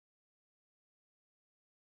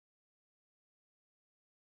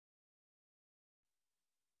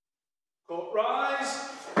Court rise.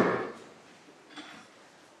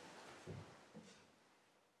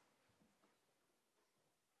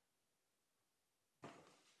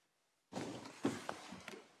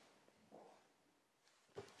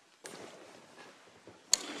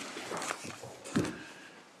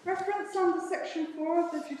 Reference under Section 4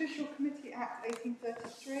 of the Judicial Committee Act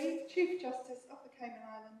 1833, Chief Justice of the Cayman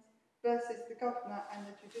Islands versus the Governor and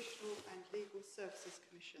the Judicial and Legal Services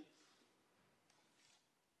Commission.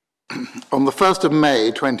 On the 1st of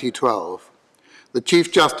May 2012, the Chief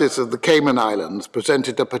Justice of the Cayman Islands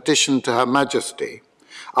presented a petition to Her Majesty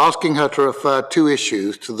asking her to refer two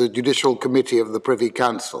issues to the Judicial Committee of the Privy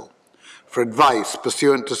Council for advice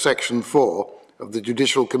pursuant to Section 4 of the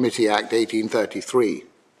Judicial Committee Act 1833.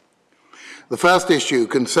 The first issue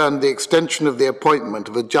concerned the extension of the appointment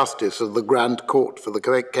of a Justice of the Grand Court for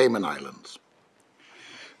the Cayman Islands.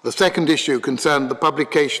 The second issue concerned the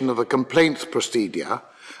publication of a complaints procedure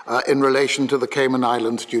in relation to the Cayman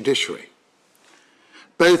Islands judiciary.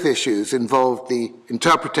 Both issues involved the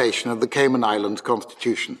interpretation of the Cayman Islands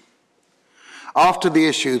Constitution. After the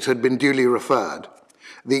issues had been duly referred,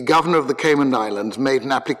 the Governor of the Cayman Islands made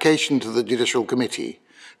an application to the Judicial Committee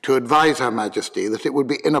to advise Her Majesty that it would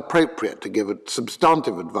be inappropriate to give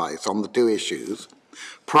substantive advice on the two issues,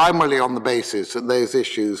 primarily on the basis that those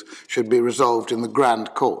issues should be resolved in the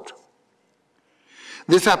Grand Court.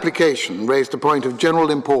 This application raised a point of general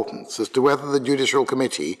importance as to whether the Judicial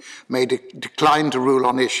Committee may decline to rule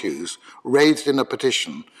on issues raised in a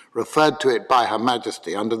petition referred to it by Her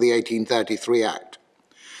Majesty under the 1833 Act,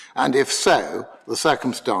 and if so, the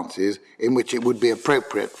circumstances in which it would be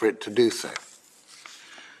appropriate for it to do so.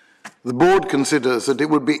 The Board considers that it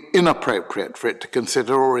would be inappropriate for it to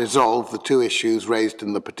consider or resolve the two issues raised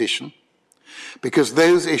in the petition, because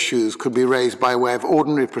those issues could be raised by way of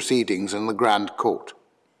ordinary proceedings in the Grand Court.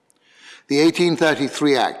 The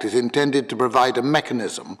 1833 Act is intended to provide a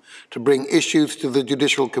mechanism to bring issues to the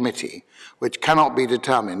Judicial Committee which cannot be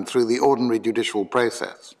determined through the ordinary judicial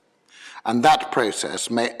process, and that process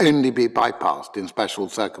may only be bypassed in special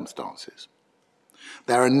circumstances.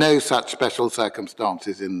 There are no such special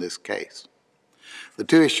circumstances in this case. The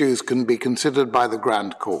two issues can be considered by the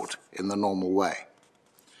Grand Court in the normal way.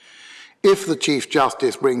 If the Chief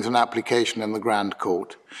Justice brings an application in the Grand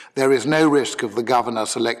Court, there is no risk of the Governor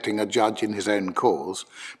selecting a judge in his own cause,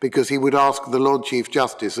 because he would ask the Lord Chief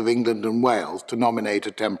Justice of England and Wales to nominate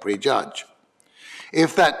a temporary judge.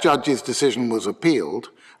 If that judge's decision was appealed,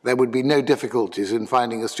 there would be no difficulties in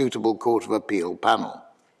finding a suitable Court of Appeal panel.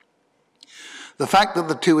 The fact that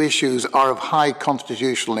the two issues are of high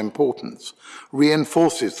constitutional importance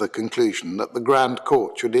reinforces the conclusion that the Grand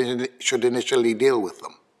Court should initially deal with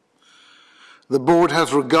them. The Board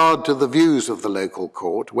has regard to the views of the local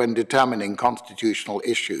court when determining constitutional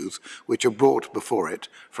issues which are brought before it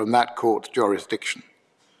from that court's jurisdiction.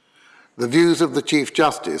 The views of the Chief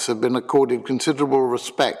Justice have been accorded considerable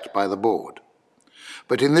respect by the Board,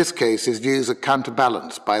 but in this case his views are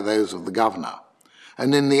counterbalanced by those of the Governor,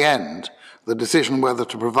 and in the end, the decision whether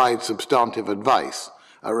to provide substantive advice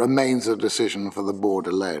remains a decision for the Board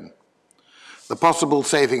alone. The possible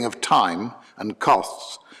saving of time and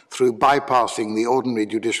costs through bypassing the ordinary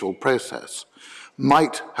judicial process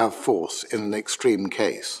might have force in an extreme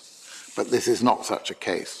case, but this is not such a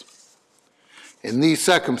case. In these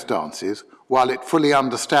circumstances, while it fully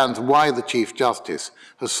understands why the Chief Justice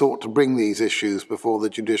has sought to bring these issues before the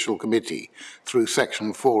Judicial Committee through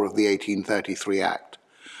Section 4 of the 1833 Act,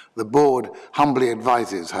 the Board humbly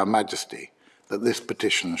advises Her Majesty that this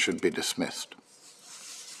petition should be dismissed.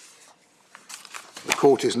 The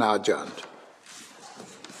Court is now adjourned.